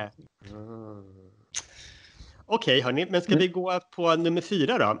var det! Okej, hörni, men ska vi gå på nummer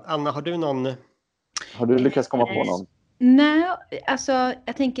 4 då? Anna, har du någon? Har du lyckats komma på någon? Nej, alltså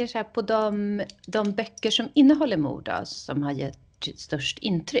jag tänker så här på de böcker som innehåller mord då, som har gett störst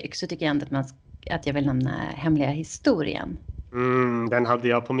intryck, så tycker jag ändå att jag vill nämna Hemliga historien. Den hade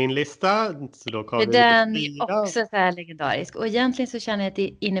jag på min lista. Så då kom den är också så här legendarisk. Och egentligen så känner jag att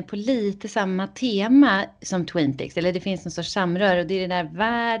det är inne på lite samma tema som Twin Peaks. Eller det finns någon sorts samrör. Och det är den där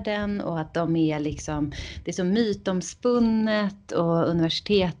världen och att de är liksom, det är så mytomspunnet och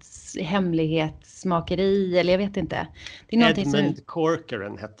universitetshemlighetsmakeri. Eller jag vet inte. Det är Edmund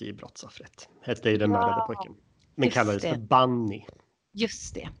Corcoran hette ju brottsoffret. Hette ju den mördade pojken. Men kallades för Bunny.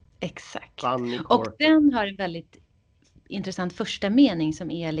 Just det, exakt. Bunny och den har en väldigt intressant första mening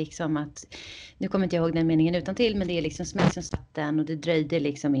som är liksom att, nu kommer inte jag ihåg den meningen utan till, men det är liksom smäll som satt den och det dröjde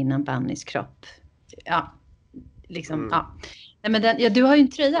liksom innan Bunnys kropp. Ja, liksom, ja. Nej, men du har ju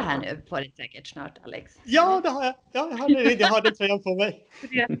en tröja här nu på dig säkert snart, Alex. Ja, det har jag. Jag har den tröjan på mig.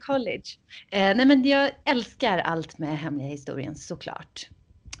 Det är college. Nej, men jag älskar allt med Hemliga historien, såklart.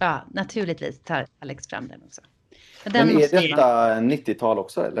 Ja, naturligtvis tar Alex fram den också. Men är detta 90-tal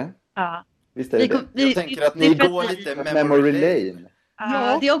också, eller? Ja. Visst är det. Jag tänker att ni går lite memory lane.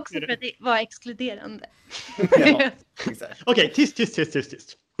 Ja, det är också för att det var exkluderande. Ja, exakt. Okej,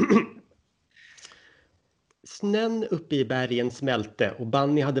 tyst. Snön uppe i bergen smälte och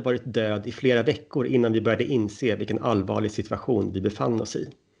Bunny hade varit död i flera veckor innan vi började inse vilken allvarlig situation vi befann oss i.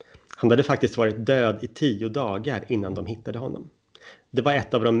 Han hade faktiskt varit död i 10 dagar innan de hittade honom. Det var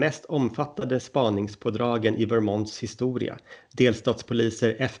ett av de mest omfattande spaningspådragen i Vermonts historia.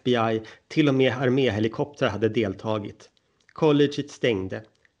 Delstatspoliser, FBI, till och med arméhelikoptrar hade deltagit. Colleget stängde.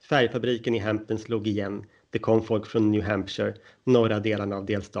 Färgfabriken i Hampton slog igen. Det kom folk från New Hampshire, norra delarna av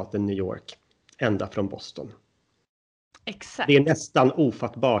delstaten New York, ända från Boston. Exakt. Det är nästan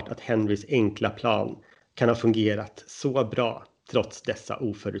ofattbart att Henrys enkla plan kan ha fungerat så bra trots dessa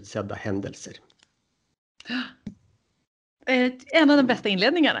oförutsedda händelser. En av de bästa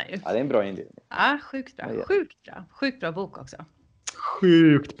inledningarna ju. Ja, det är en bra inledning. Ja, sjukt bra. Sjukt bra bok också.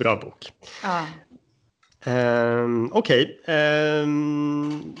 Sjukt bra bok. Ja. Okej.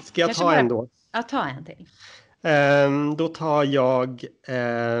 Ska jag ta en då? Ja, ta en till. Då tar jag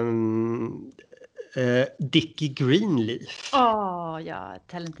Dickie Greenleaf. Ja,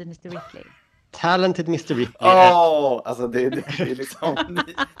 Talented Mr. Ripley. Talented Mr. Ripley. Alltså det är liksom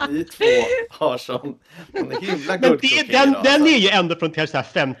ni två har sån himla guldkockor. Den är ju ändå från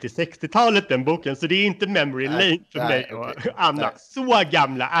 50-60-talet den boken, så det är inte memory lane för mig och Anna. Nej. Så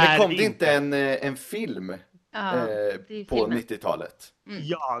gamla är det. Men kom det inte en film på 90-talet?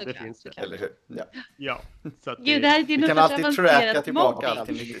 Ja, det finns det. Eller hur? Ja. Så att Gud, vi kan alltid tracka tillbaka allt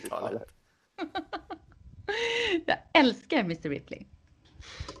till 90-talet. Jag älskar Mr. Ripley.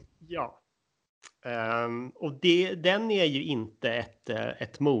 Ja. Och den är ju inte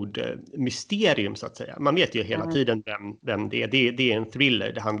ett mordmysterium så att säga. Man vet ju hela tiden vem det är. Det är en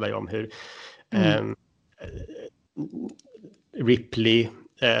thriller. Det handlar ju om hur Ripley,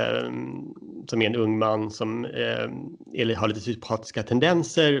 som är en ung man som har lite psykopatiska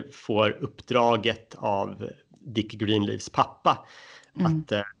tendenser, får uppdraget av Dick Greenleafs pappa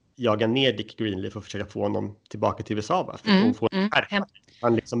att jaga ner Dick Greenleaf och försöka få honom tillbaka till USA. Va? För att få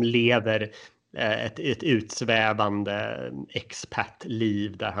han liksom lever ett utsvävande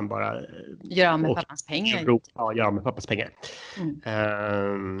expat-liv där han bara gör med pappas pengar. Gör med pappas pengar.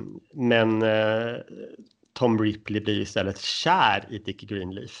 Men Tom Ripley blir istället kär i Dick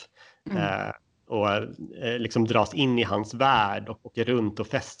Greenleaf. Och liksom dras in i hans värld och åker runt och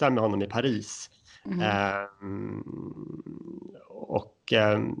festar med honom i Paris. Och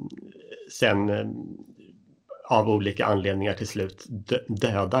sen av olika anledningar till slut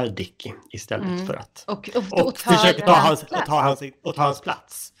dödar Dick istället för att och försöker ta hans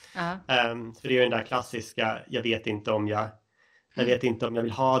plats. För det är ju den där klassiska, jag vet inte om jag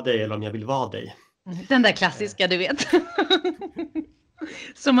vill ha dig eller om jag vill vara dig. Den där klassiska, du vet.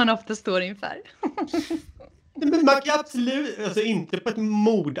 Som man ofta står inför. Men man kan absolut, alltså inte på ett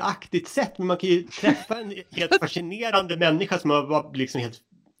mordaktigt sätt, men man kan ju träffa en helt fascinerande människa som man var liksom helt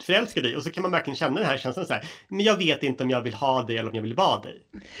förälskad i. Och så kan man verkligen känna den här känslan så här, men jag vet inte om jag vill ha dig eller om jag vill vara dig.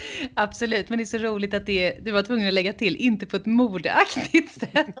 Absolut, men det är så roligt att du var tvungen att lägga till, inte på ett mordaktigt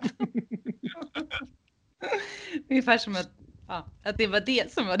sätt. Ungefär som att det var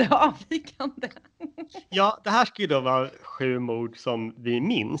det som var det avvikande. Ja, det här ska ju då vara 7 mord som vi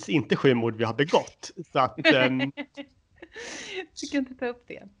minns, inte 7 mord vi har begått. Så att, du kan inte ta upp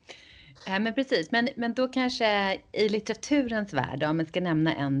det. Men precis, men då kanske i litteraturens värld, om man ska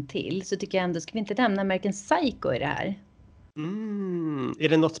nämna en till, så tycker jag ändå, ska vi inte nämna American Psycho i det här? Är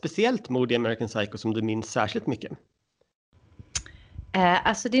det något speciellt mord i American Psycho som du minns särskilt mycket?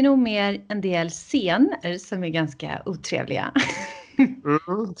 Alltså det är nog mer en del scener som är ganska otrevliga.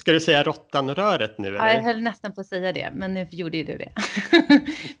 Ska du säga råttanröret nu? Eller? Ja, jag höll nästan på att säga det, men nu gjorde ju du det.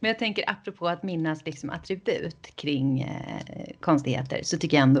 Men jag tänker apropå att minnas liksom attribut kring konstigheter, så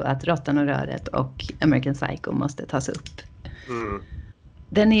tycker jag ändå att råttanröret och American Psycho måste tas upp.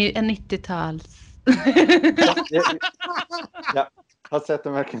 Den är ju en 90-tals... Jag har sett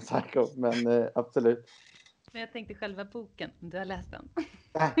American Psycho, men absolut. Men jag tänkte själva boken, om du har läst den.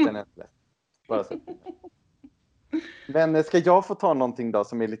 Nej, den är inte läst. Bara så. Men ska jag få ta någonting då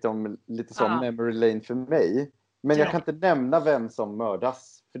som är lite som memory lane för mig? Men jag kan inte nämna vem som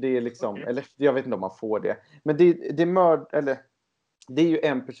mördas. För det är liksom, eller jag vet inte om man får det. Men det är ju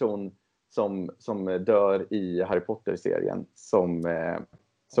en person som dör i Harry Potter-serien som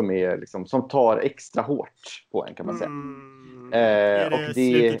är liksom, som tar extra hårt på en, kan man säga. Är det och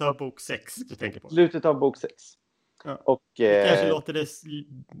slutet av bok 6 du tänker på? Slutet av bok 6. Ja. Och kanske låter det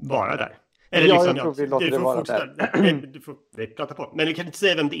vara där. Eller ja, liksom, jag tror vi låter det vara där. Du får prata på. Men vi kan inte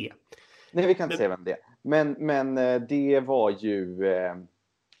säga vem det är. Nej, vi kan inte säga vem det är. Men det var ju...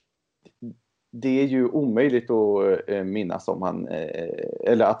 det är ju omöjligt att minnas om han...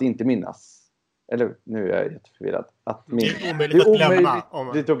 eller att inte minnas. Eller nu är jag jätteförvirrad. Det är omöjligt att glömma.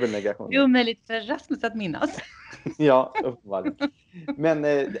 Det är dubbelnegation. Det är omöjligt för Rasmus att minnas. Ja, uppenbarligen. Men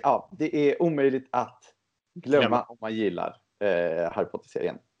det är omöjligt att glömma om man gillar Harry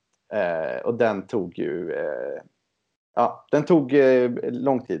Potter-serien. Och den tog ju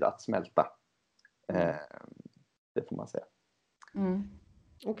lång tid att smälta. Det får man säga.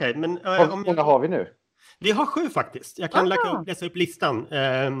 Okej, men hur många har vi nu? Vi har 7 faktiskt. Jag kan läsa upp listan.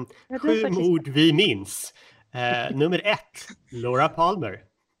 7 mord vi minns. Nummer 1, Laura Palmer.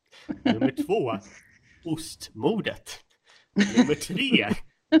 Nummer 2, ostmordet. Nummer 3,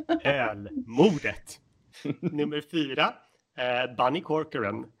 ölmordet. Nummer 4, Bunny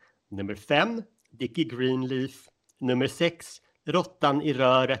Corcoran. Nummer 5, Dickie Greenleaf. Nummer 6, råttan i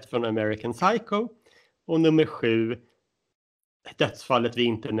röret från American Psycho. Och nummer 7, dödsfallet vi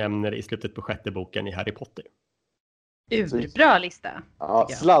inte nämner i slutet på 6:e boken i Harry Potter. Bra lista. Ja,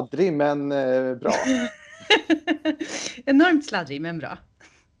 sladdrig men bra. Enormt sladdrig men bra.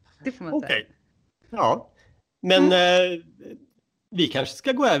 Det får man säga. Okej. Ja, men vi kanske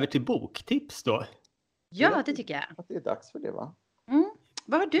ska gå över till boktips då. Ja, det tycker jag. Att det är dags för det, va?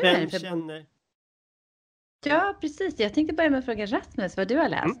 Vad har du med för... Ja, precis. Jag tänkte börja med att fråga Rasmus vad du har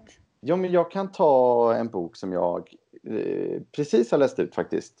läst. Ja, men jag kan ta en bok som jag precis har läst ut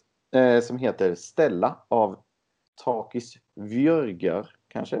faktiskt. Som heter Stella av Takis Vjörger,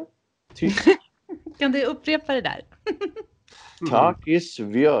 kanske? Tyst. Kan du upprepa det där? Takis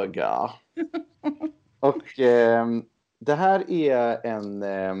Vjörger. Och det här är en...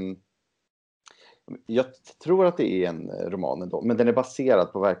 jag tror att det är en roman ändå, men den är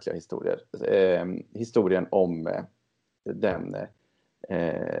baserad på verkliga historier. Historien om den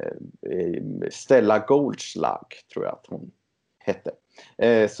Stella Goldschlag, tror jag att hon hette.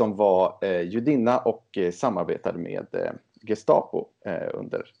 Som var judinna och samarbetade med Gestapo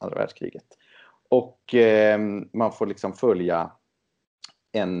under andra världskriget. Och man får liksom följa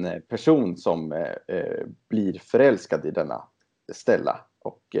en person som blir förälskad i denna Stella.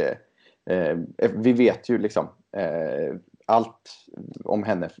 Och vi vet ju liksom allt om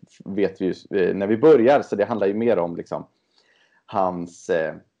henne vet vi ju när vi börjar. Så det handlar ju mer om liksom hans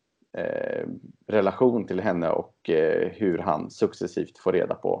relation till henne och hur han successivt får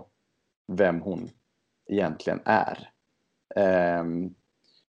reda på vem hon egentligen är.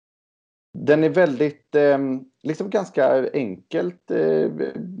 Den är väldigt liksom ganska enkelt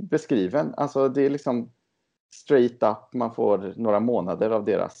beskriven. Alltså det är liksom straight up, man får några månader av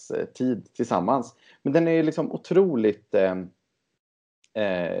deras tid tillsammans. Men den är liksom otroligt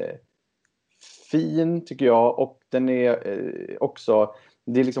fin tycker jag, och den är också,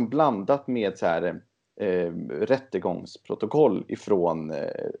 det är liksom blandat med så här rättegångsprotokoll ifrån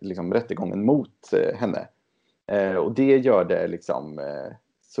liksom rättegången mot henne. Och det gör det liksom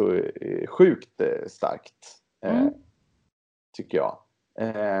så sjukt starkt tycker jag.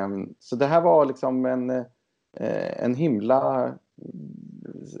 Så det här var liksom en himla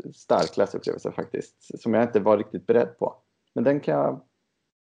stark läsupplevelse faktiskt, som jag inte var riktigt beredd på. Men den kan jag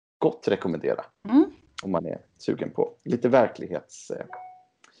gott rekommendera om man är sugen på lite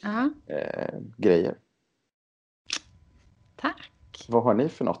verklighetsgrejer. Tack. Vad har ni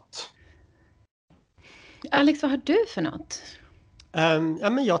för något? Alex, vad har du för något?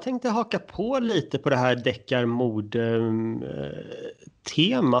 Men jag tänkte haka på lite på det här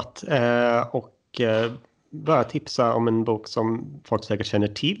deckarmord-temat och bara tipsa om en bok som folk säkert känner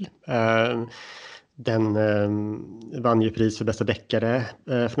till. Den vann ju pris för bästa deckare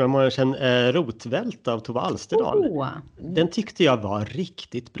för några månader sedan. Rotvält av Tove Alsterdal. Den tyckte jag var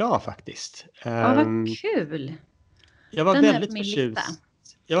riktigt bra faktiskt. Ja, vad kul! Jag var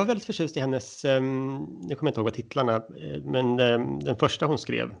väldigt förtjust i hennes, jag kommer inte ihåg vad titlarna, men den första hon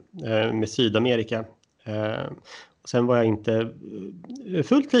skrev med Sydamerika. Sen var jag inte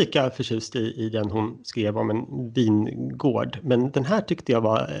fullt lika förtjust i den hon skrev om en vingård. Men den här tyckte jag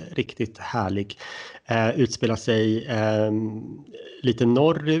var riktigt härlig. Utspelar sig lite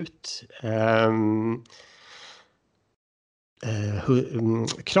norrut.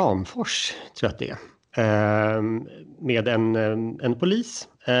 Kramfors tror jag att det är. Med en polis.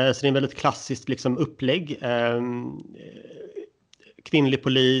 Så det är en väldigt klassiskt liksom upplägg. Kvinnlig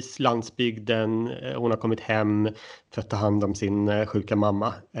polis, landsbygden, hon har kommit hem för att ta hand om sin sjuka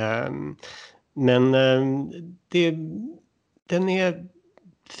mamma. Men den är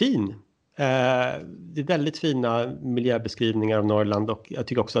fin. Det är väldigt fina miljöbeskrivningar av Norrland, och jag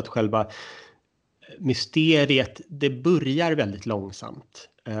tycker också att själva mysteriet, det börjar väldigt långsamt.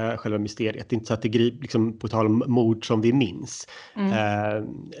 Själva mysteriet. Det är inte så att det griper liksom, på tal om mord som vi minns.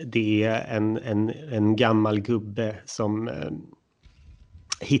 Det är en gammal gubbe som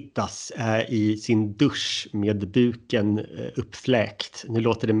hittas i sin dusch med buken uppfläkt. Nu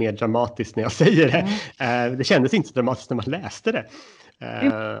låter det mer dramatiskt när jag säger det. Det kändes inte så dramatiskt när man läste det.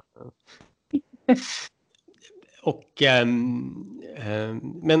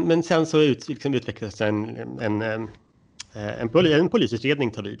 Men sen så utvecklas en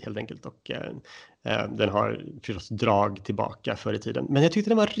polisutredning tar vid helt enkelt, och den har förstås drag tillbaka förr i tiden. Men jag tyckte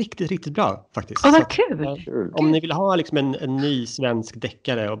den var riktigt, riktigt bra faktiskt. Vad kul! Om ni vill ha liksom en ny svensk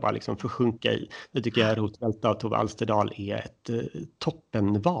deckare och bara liksom försjunka i, det tycker jag Rotvält av Tove Alsterdal är ett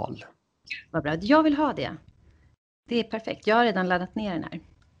toppenval. Vad bra, jag vill ha det. Det är perfekt, jag har redan laddat ner den här.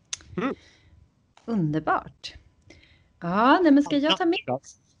 Underbart. Ja, nej, men ska jag ta mitt?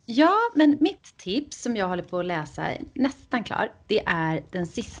 Ja, men mitt tips som jag håller på att läsa nästan klar, det är Den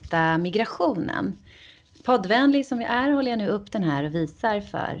sista migrationen. Poddvänlig som jag är håller jag nu upp den här och visar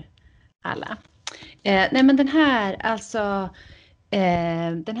för alla. Nej, men den här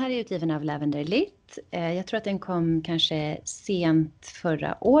är utgiven av Lavender Lit. Jag tror att den kom kanske sent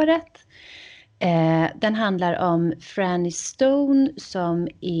förra året. Den handlar om Franny Stone som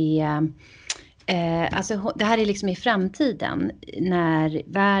är... alltså det här är liksom i framtiden när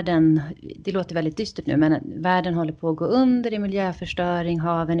världen, det låter väldigt dystert nu, men världen håller på att gå under i miljöförstöring,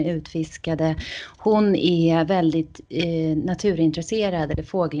 haven är utfiskade. Hon är väldigt naturintresserad eller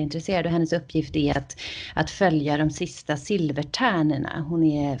fågelintresserad, och hennes uppgift är att följa de sista silvertärnorna. Hon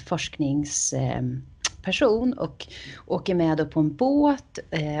är forskningsperson och åker med då på en båt,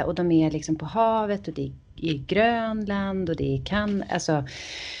 och de är liksom på havet, och det är i Grönland och det kan alltså.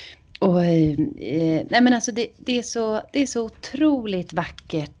 Och nej, men alltså det är så otroligt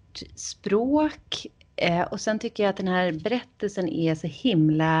vackert språk, och sen tycker jag att den här berättelsen är så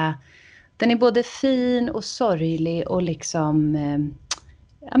himla, den är både fin och sorglig och liksom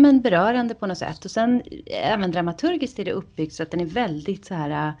ja, men berörande på något sätt, och sen även dramaturgiskt är det uppbyggt så att den är väldigt så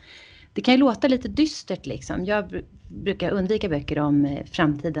här det kan ju låta lite dystert liksom. Jag brukar undvika böcker om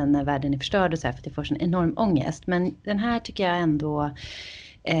framtiden när världen är förstörd och så här, för att det får en enorm ångest. Men den här tycker jag ändå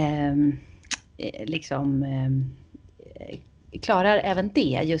klarar även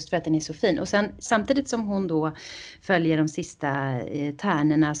det, just för att den är så fin. Och sen samtidigt som hon då följer de sista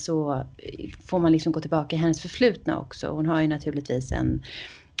tärnorna, så får man liksom gå tillbaka i hennes förflutna också. Hon har ju naturligtvis det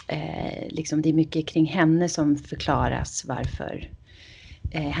är mycket kring henne som förklaras varför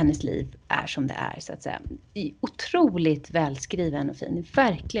hennes liv är som det är, så att säga. Otroligt välskriven och fin,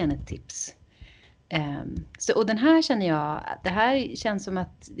 verkligen ett tips. Och den här känner jag, det här känns som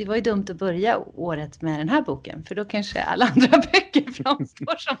att det var ju dumt att börja året med den här boken, för då kanske alla andra böcker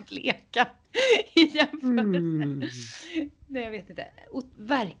framstår som bleka i jämförelse. Nej, jag vet inte.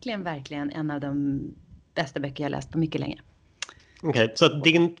 Verkligen en av de bästa böcker jag läst på mycket länge. Okej, så att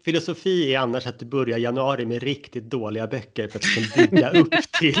din filosofi är annars att du börjar januari med riktigt dåliga böcker för att du kan bygga upp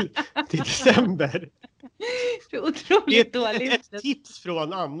till december. Det är otroligt dåligt. Ett tips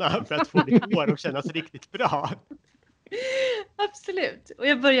från Anna för att få ditt år att kännas riktigt bra. Absolut. Och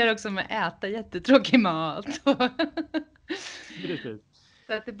jag börjar också med att äta jättetråkig mat. Precis.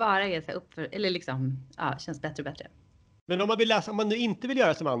 Så att det bara är så här eller liksom, känns bättre och bättre. Men om man nu inte vill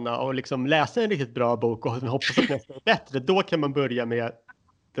göra som Anna och liksom läsa en riktigt bra bok och hoppas att nästa är bättre, då kan man börja med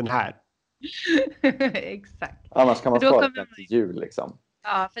den här. Exakt. Annars kan man spara den till jul liksom.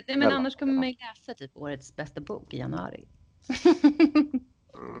 Ja, men annars kommer man läsa typ årets bästa bok i januari.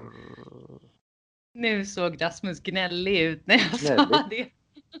 Nu såg Rasmus gnällig ut när jag sa det.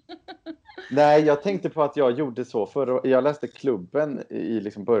 Nej, jag tänkte på att jag gjorde så. Jag läste Klubben i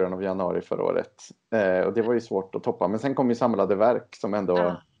liksom början av januari förra året. Och det var ju svårt att toppa. Men sen kom ju Samlade verk som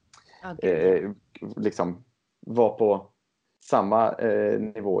ändå liksom var på samma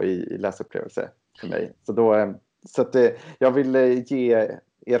nivå i läsupplevelse för mig. Så att jag vill ge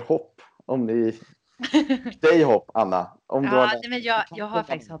er hopp om ni... Dig hopp, Anna. Men jag har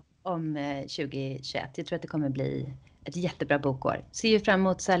faktiskt hopp om 2021. Jag tror att det kommer bli ett jättebra bokår. Ser ju fram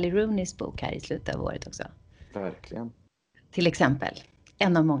emot Sally Rooneys bok här i slutet av året också. Verkligen. Till exempel.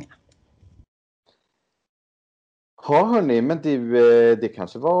 En av många. Ja, hörni, men det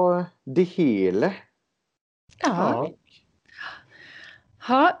kanske var det hela. Ja.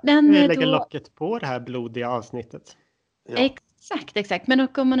 Vi lägger locket på det här blodiga avsnittet. Ja. Exakt. Men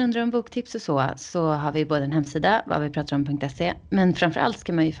om man undrar om boktips och så har vi både en hemsida, vadvipraterom.se. Men framförallt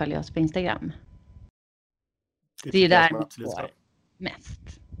ska man ju följa oss på Instagram. Det är ju där man får mest.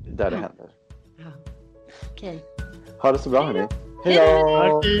 Där det händer. Ja. Okej. Ha det så bra, hörni. Hej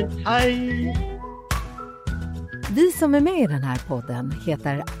då! Hej! Vi som är med i den här podden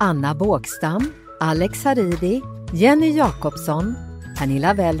heter Anna Bågstam, Alex Haridi, Jenny Jakobsson,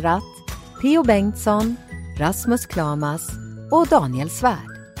 Pernilla Wellrath, Theo Bengtsson, Rasmus Klamas och Daniel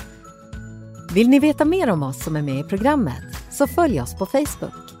Svärd. Vill ni veta mer om oss som är med i programmet, så följ oss på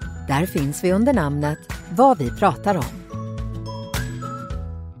Facebook. Där finns vi under namnet Vad vi pratar om.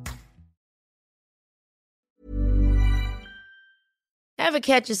 Ever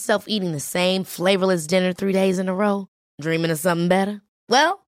catch yourself eating the same flavorless dinner 3 days in a row? Dreaming of something better?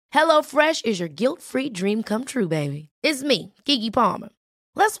 Well, HelloFresh is your guilt-free dream come true, baby. It's me, Keke Palmer.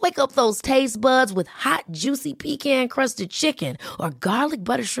 Let's wake up those taste buds with hot, juicy pecan-crusted chicken or garlic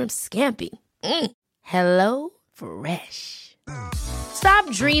butter shrimp scampi. Hello Fresh. Stop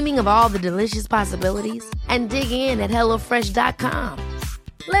dreaming of all the delicious possibilities and dig in at HelloFresh.com.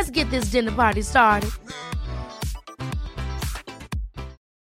 Let's get this dinner party started.